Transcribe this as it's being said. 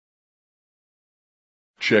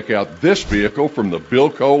Check out this vehicle from the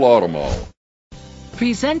Bill Cole Auto Mall.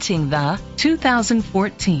 Presenting the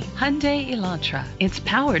 2014 Hyundai Elantra. It's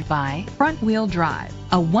powered by front-wheel drive,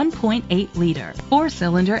 a 1.8-liter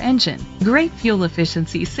four-cylinder engine. Great fuel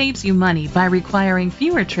efficiency saves you money by requiring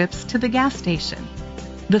fewer trips to the gas station.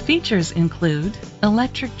 The features include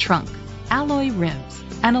electric trunk, alloy rims,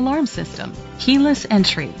 an alarm system, keyless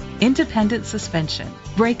entry, independent suspension,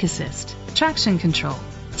 brake assist, traction control,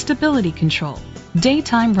 stability control,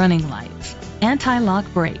 daytime running lights, anti-lock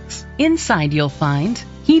brakes. Inside you'll find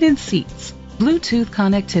heated seats, Bluetooth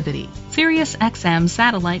connectivity, Sirius XM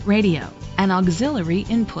satellite radio, an auxiliary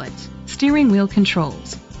input, steering wheel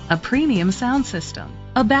controls, a premium sound system,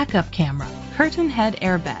 a backup camera, curtain head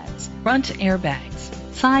airbags, front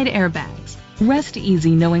airbags, side airbags. Rest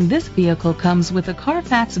easy knowing this vehicle comes with a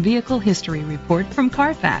Carfax Vehicle History Report from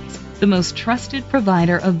Carfax, the most trusted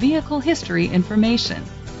provider of vehicle history information.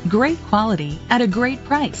 Great quality at a great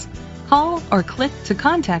price. Call or click to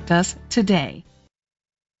contact us today.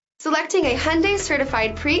 Selecting a Hyundai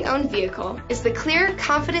certified pre-owned vehicle is the clear,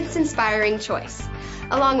 confidence-inspiring choice.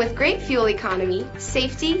 Along with great fuel economy,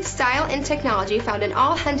 safety, style, and technology found in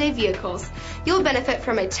all Hyundai vehicles, you'll benefit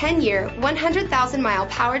from a 10-year, 100,000-mile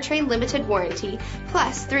powertrain limited warranty,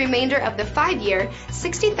 plus the remainder of the 5-year,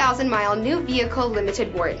 60,000-mile new vehicle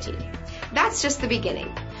limited warranty. That's just the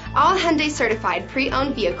beginning. All Hyundai certified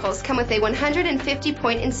pre-owned vehicles come with a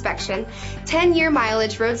 150-point inspection, 10-year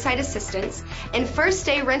mileage roadside assistance, and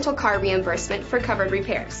first-day rental car reimbursement for covered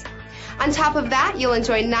repairs. On top of that, you'll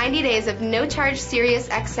enjoy 90 days of no-charge Sirius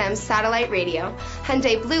XM satellite radio,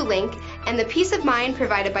 Hyundai Blue Link, and the peace of mind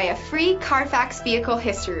provided by a free Carfax Vehicle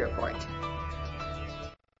History Report.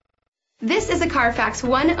 This is a Carfax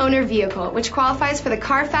one-owner vehicle which qualifies for the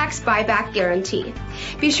Carfax Buyback Guarantee.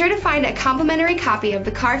 Be sure to find a complimentary copy of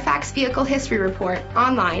the Carfax Vehicle History Report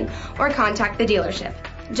online or contact the dealership.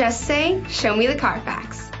 Just say, "Show me the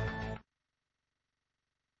Carfax."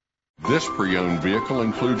 This pre-owned vehicle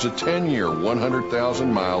includes a 10-year,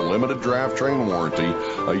 100,000-mile limited drivetrain warranty,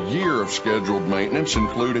 a year of scheduled maintenance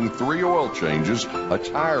including 3 oil changes, a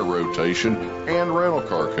tire rotation, and rental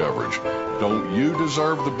car coverage. Don't you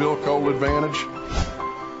deserve the Bill Cole advantage?